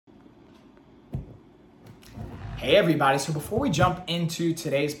Hey everybody, so before we jump into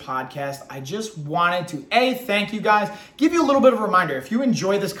today's podcast, I just wanted to thank you guys, give you a little bit of a reminder. If you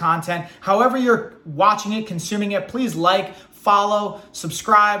enjoy this content, however you're watching it, consuming it, please like, follow,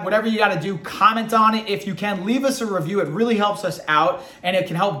 subscribe, whatever you got to do, comment on it. If you can, leave us a review. It really helps us out and it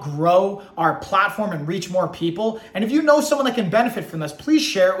can help grow our platform and reach more people. And if you know someone that can benefit from this, please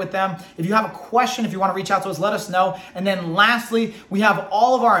share it with them. If you have a question, if you want to reach out to us, let us know. And then lastly, we have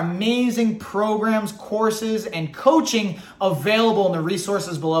all of our amazing programs, courses, and coaching available in the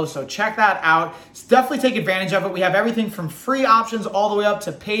resources below. So check that out. Definitely take advantage of it. We have everything from free options all the way up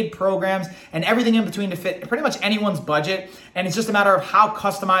to paid programs and everything in between to fit pretty much anyone's budget. And it's just a matter of how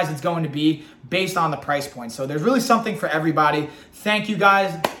customized it's going to be based on the price point. So there's really something for everybody. Thank you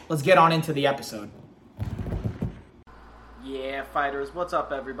guys. Let's get on into the episode. Yeah, fighters. What's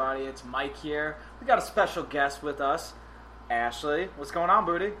up, everybody? It's Mike here. We got a special guest with us, Ashley. What's going on,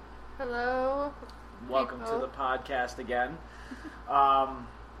 booty? Hello. Welcome to the podcast again.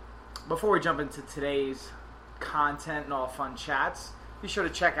 Before we jump into today's content and all fun chats, be sure to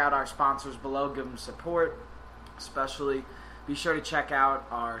check out our sponsors below. Give them support. Especially, be sure to check out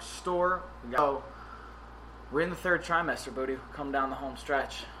our store. We're in the third trimester, booty. Come down the home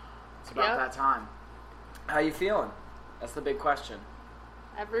stretch. It's about that time. How you feeling? That's the big question.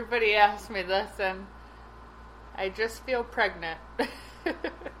 Everybody asks me this, and I just feel pregnant.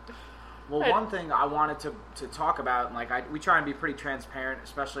 Well, one thing I wanted to talk about, we try and be pretty transparent,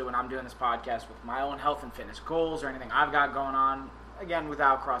 especially when I'm doing this podcast with my own health and fitness goals or anything I've got going on, again,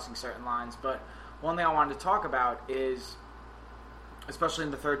 without crossing certain lines. But one thing I wanted to talk about is, especially in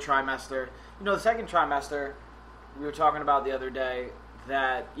the third trimester, the second trimester, we were talking about the other day,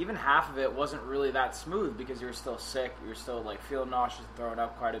 that even half of it wasn't really that smooth because you were still sick, you were still feeling nauseous and throwing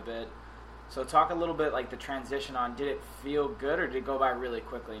up quite a bit. So talk a little bit the transition on, did it feel good or did it go by really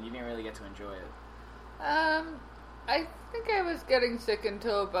quickly and you didn't really get to enjoy it? I think I was getting sick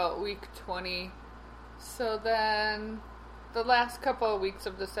until about week 20. So then the last couple of weeks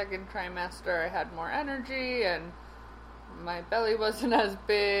of the second trimester, I had more energy and my belly wasn't as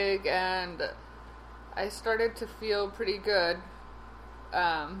big and I started to feel pretty good.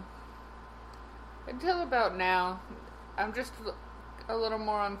 Until about now, I'm just a little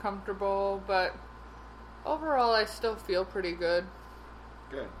more uncomfortable, but overall I still feel pretty good.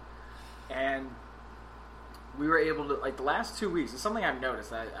 Good. And we were able to, the last 2 weeks, it's something I've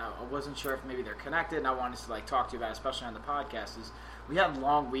noticed. I wasn't sure if maybe they're connected, and I wanted to, talk to you about, especially on the podcast, is we had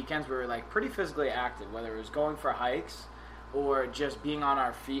long weekends where we were, pretty physically active, whether it was going for hikes or just being on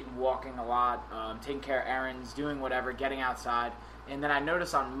our feet and walking a lot, taking care of errands, doing whatever, getting outside. And then I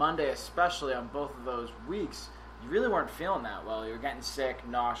noticed on Monday, especially on both of those weeks, you really weren't feeling that well. You were getting sick,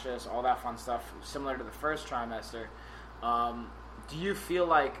 nauseous, all that fun stuff, similar to the first trimester. Do you feel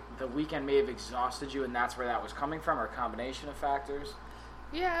like the weekend may have exhausted you and that's where that was coming from, or a combination of factors?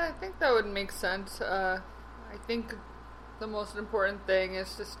 Yeah, I think that would make sense. I think the most important thing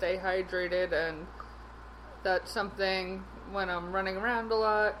is to stay hydrated, and that's something when I'm running around a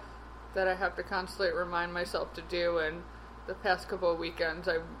lot that I have to constantly remind myself to do, and the past couple of weekends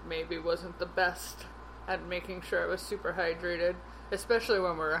I maybe wasn't the best at making sure I was super hydrated, especially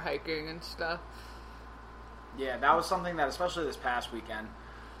when we were hiking and stuff. Yeah, that was something that, especially this past weekend,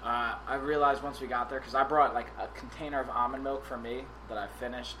 I realized once we got there, because I brought a container of almond milk for me that I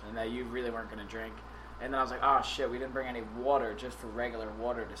finished and that you really weren't going to drink. And then I was like, oh shit, we didn't bring any water, just for regular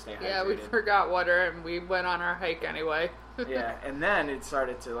water to stay hydrated. Yeah, we forgot water and we went on our hike anyway. Yeah, and then it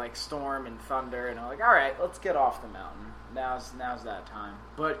started to storm and thunder, and I'm like, all right, let's get off the mountain. Now's that time.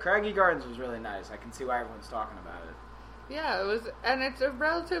 But Craggy Gardens was really nice. I can see why everyone's talking about it. Yeah, it was, and it's a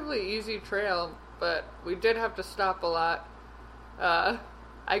relatively easy trail, but we did have to stop a lot. I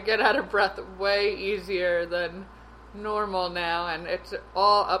get out of breath way easier than normal now, and it's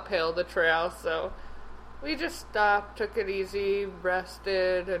all uphill, the trail, so we just stopped, took it easy,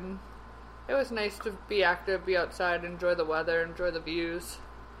 rested, and it was nice to be active, be outside, enjoy the weather, enjoy the views.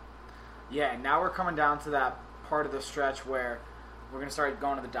 Yeah, now we're coming down to that part of the stretch where we're going to start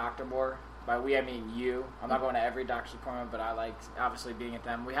going to the doctor more. By we, I mean you. I'm not going to every doctor's appointment, but I like, obviously, being at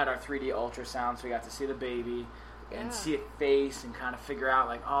them. We had our 3D ultrasound, so we got to see the baby and see it face and kind of figure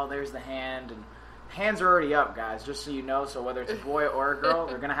out, oh, there's the hand. And hands are already up, guys, just so you know. So whether it's a boy or a girl,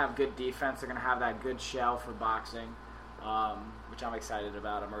 they're going to have good defense. They're going to have that good shell for boxing, which I'm excited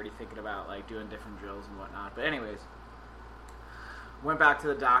about. I'm already thinking about, doing different drills and whatnot. But anyways, went back to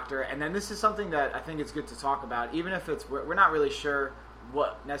the doctor. And then this is something that I think it's good to talk about, even if we're not really sure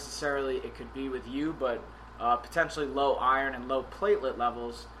what necessarily it could be with you, but potentially low iron and low platelet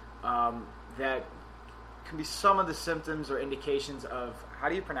levels that can be some of the symptoms or indications of how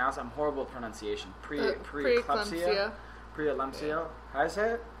do you pronounce it? I'm horrible at pronunciation. Preeclampsia. Preeclampsia. Yeah. How do you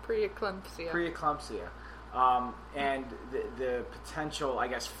say it? Preeclampsia. Preeclampsia. And the potential, I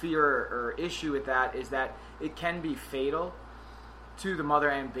guess, fear or issue with that is that it can be fatal to the mother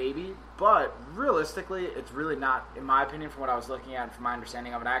and baby, but realistically, it's really not, in my opinion, from what I was looking at and from my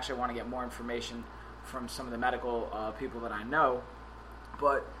understanding of it. I actually want to get more information from some of the medical people that I know,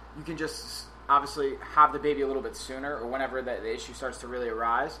 but you can just obviously have the baby a little bit sooner or whenever the issue starts to really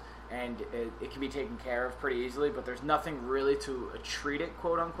arise, and it can be taken care of pretty easily, but there's nothing really to treat it,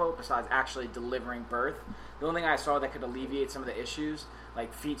 quote unquote, besides actually delivering birth. The only thing I saw that could alleviate some of the issues,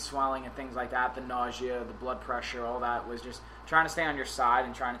 like feet swelling and things like that, the nausea, the blood pressure, all that, was just trying to stay on your side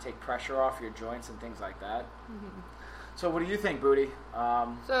and trying to take pressure off your joints and things like that. Mm-hmm. So what do you think, Booty?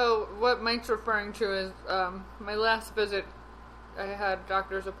 So what Mike's referring to is my last visit, I had a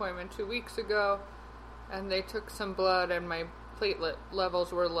doctor's appointment 2 weeks ago, and they took some blood and my platelet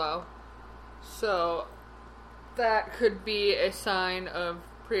levels were low. So that could be a sign of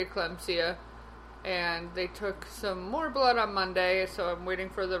preeclampsia. And they took some more blood on Monday, so I'm waiting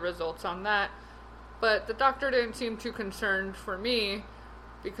for the results on that. But the doctor didn't seem too concerned for me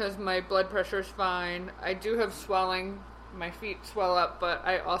because my blood pressure's fine. I do have swelling. My feet swell up, but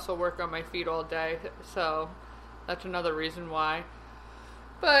I also work on my feet all day, so that's another reason why.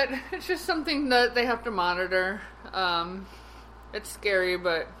 But it's just something that they have to monitor. It's scary,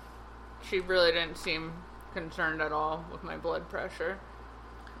 but she really didn't seem concerned at all with my blood pressure.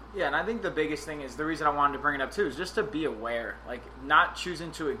 Yeah, and I think the biggest thing is, the reason I wanted to bring it up too, is just to be aware. Like, not choosing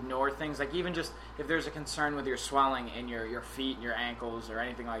to ignore things. Like, even just if there's a concern with your swelling in your feet and your ankles or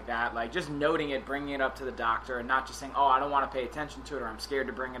anything like that, like, just noting it, bringing it up to the doctor, and not just saying, oh, I don't want to pay attention to it, or I'm scared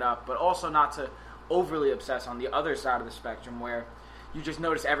to bring it up, but also not to overly obsess on the other side of the spectrum where you just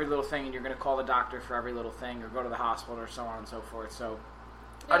notice every little thing and you're going to call the doctor for every little thing or go to the hospital or so on and so forth. So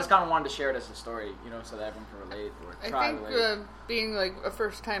I just kind of wanted to share it as a story, so that everyone can relate or try to relate. I think being like a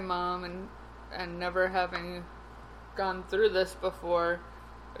first-time mom and never having gone through this before,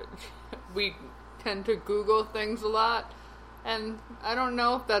 we tend to Google things a lot, and I don't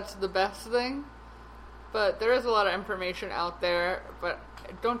know if that's the best thing, but there is a lot of information out there, but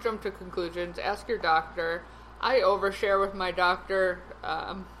don't jump to conclusions. Ask your doctor. I overshare with my doctor.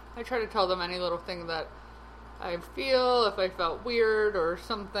 I try to tell them any little thing that I feel, if I felt weird or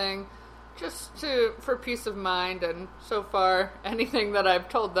something, just for peace of mind, and so far anything that I've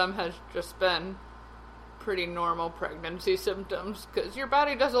told them has just been pretty normal pregnancy symptoms, because your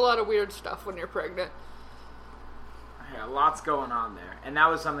body does a lot of weird stuff when you're pregnant. Yeah, lots going on there. And that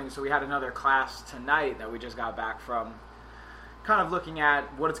was something, so we had another class tonight that we just got back from, kind of looking at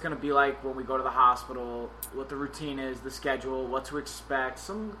what it's going to be like when we go to the hospital, what the routine is, the schedule, what to expect,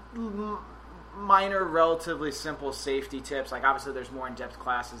 some minor, relatively simple safety tips. Like, obviously there's more in-depth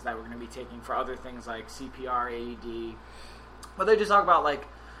classes that we're going to be taking for other things like CPR, AED, but they just talk about like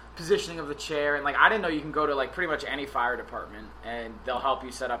positioning of the chair, and like I didn't know you can go to like pretty much any fire department and they'll help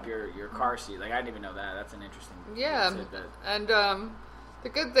you set up your car seat. Like, I didn't even know that. That's an interesting tidbit. And the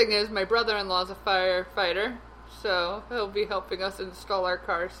good thing is my brother-in-law's a firefighter, so he'll be helping us install our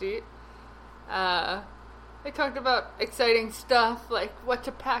car seat. They talked about exciting stuff, like what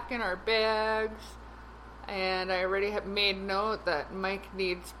to pack in our bags, and I already have made note that Mike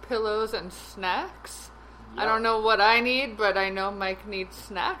needs pillows and snacks. Yep. I don't know what I need, but I know Mike needs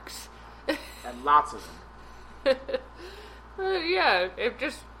snacks. And lots of them. Yeah, it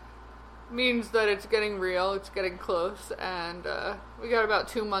just means that it's getting real, it's getting close, and we got about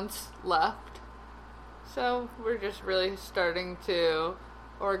 2 months left. So we're just really starting to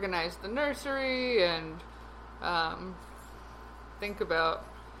organize the nursery and think about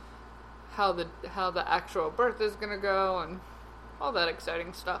how the actual birth is going to go and all that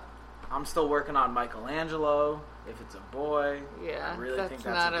exciting stuff. I'm still working on Michelangelo, if it's a boy. Yeah, I really that's think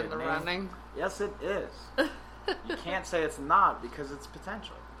that's not a good in the name. running. Yes, it is. You can't say it's not because it's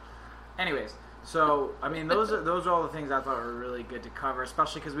potential. Anyways, so I mean, those are all the things I thought were really good to cover,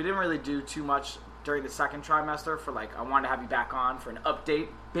 especially because we didn't really do too much during the second trimester. For like, I wanted to have you back on for an update,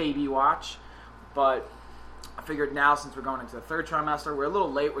 baby watch, but I figured now, since we're going into the third trimester, we're a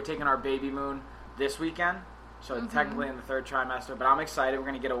little late. We're taking our baby moon this weekend, so technically in the third trimester, but I'm excited. We're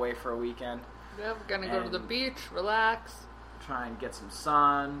going to get away for a weekend. Yeah, we're going to go to the beach, relax. Try and get some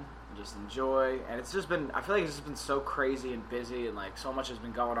sun, and just enjoy. And it's just been, I feel like it's just been so crazy and busy, and like so much has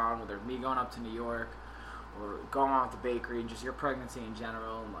been going on, whether me going up to New York or going on with the bakery and just your pregnancy in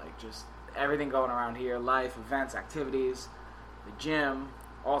general, and like just everything going around here, life, events, activities, the gym,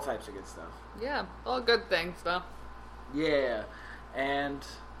 all types of good stuff. Yeah, all good things, though. Yeah, and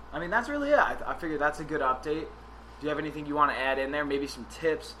I mean, that's really it. I figured that's a good update. Do you have anything you want to add in there? Maybe some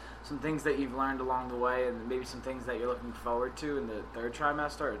tips, some things that you've learned along the way, and maybe some things that you're looking forward to in the third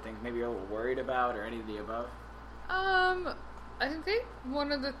trimester, or things maybe you're a little worried about, or any of the above? I think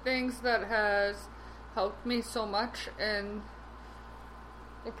one of the things that has helped me so much in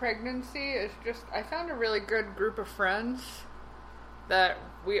the pregnancy is just I found a really good group of friends that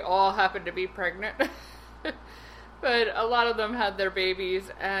we all happened to be pregnant. But a lot of them had their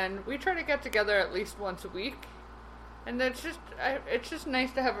babies, and we try to get together at least once a week. And it's just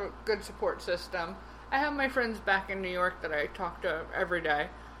nice to have a good support system. I have my friends back in New York that I talk to every day.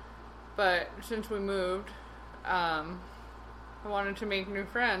 But since we moved, I wanted to make new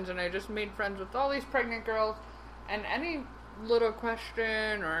friends, and I just made friends with all these pregnant girls. And any little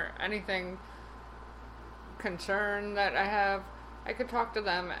question or anything concern that I have, I could talk to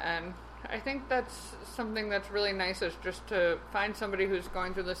them. And I think that's something that's really nice, is just to find somebody who's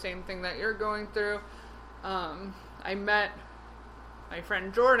going through the same thing that you're going through. I met my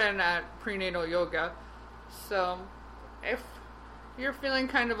friend Jordan at prenatal yoga. So if you're feeling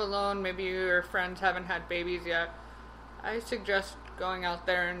kind of alone, maybe your friends haven't had babies yet, I suggest going out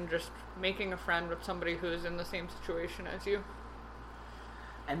there and just making a friend with somebody who's in the same situation as you.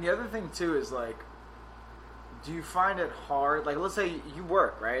 And the other thing too is, like, do you find it hard, like, let's say you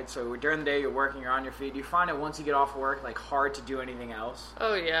work, right? So during the day you're working, you're on your feet. Do you find it once you get off work, like, hard to do anything else?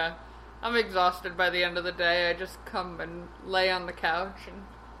 Oh yeah. I'm exhausted by the end of the day. I just come and lay on the couch, and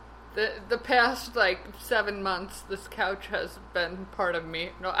the past, 7 months, this couch has been part of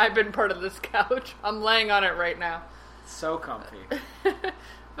me. No, I've been part of this couch. I'm laying on it right now. So comfy.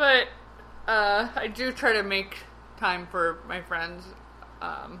 But I do try to make time for my friends,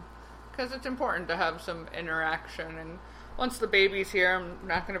 because it's important to have some interaction. And once the baby's here, I'm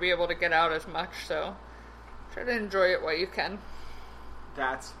not going to be able to get out as much, so try to enjoy it while you can.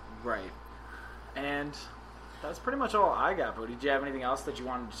 That's right. And that's pretty much all I got, Bo. Did you have anything else that you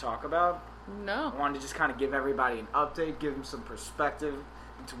wanted to talk about? No. I wanted to just kind of give everybody an update, give them some perspective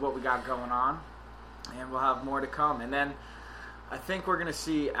into what we got going on, and we'll have more to come. And then I think we're going to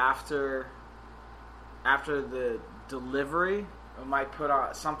see after the delivery, we might put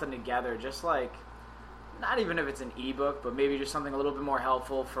something together, just like, not even if it's an ebook, but maybe just something a little bit more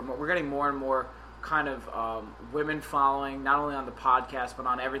helpful. We're getting more and more kind of women following, not only on the podcast, but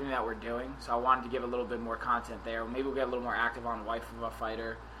on everything that we're doing. So I wanted to give a little bit more content there. Maybe we'll get a little more active on Wife of a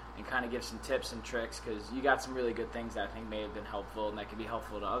Fighter and kind of give some tips and tricks, because you got some really good things that I think may have been helpful and that could be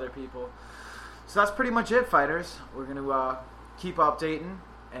helpful to other people. So that's pretty much it, fighters. We're going to keep updating,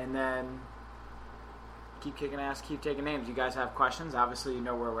 and then keep kicking ass, keep taking names. You guys have questions, obviously you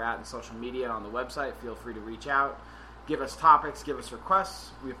know where we're at in social media and on the website. Feel free to reach out. Give us topics, give us requests.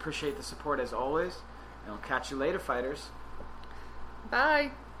 We appreciate the support as always. And we'll catch you later, fighters.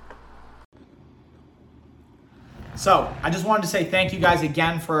 Bye. So, I just wanted to say thank you guys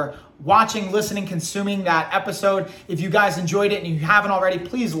again for watching, listening, consuming that episode. If you guys enjoyed it and you haven't already,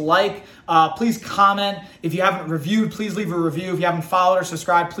 please please comment. If you haven't reviewed, please leave a review. If you haven't followed or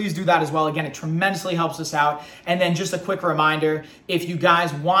subscribed, please do that as well. Again, it tremendously helps us out. And then just a quick reminder, if you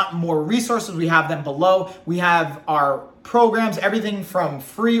guys want more resources, we have them below. We have our programs, everything from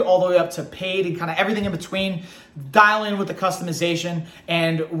free all the way up to paid, and kind of everything in between. Dial in with the customization,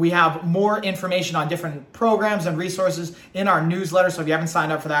 and we have more information on different programs and resources in our newsletter. So if you haven't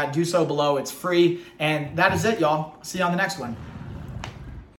signed up for that, do so below. It's free. And that is it, y'all. See you on the next one.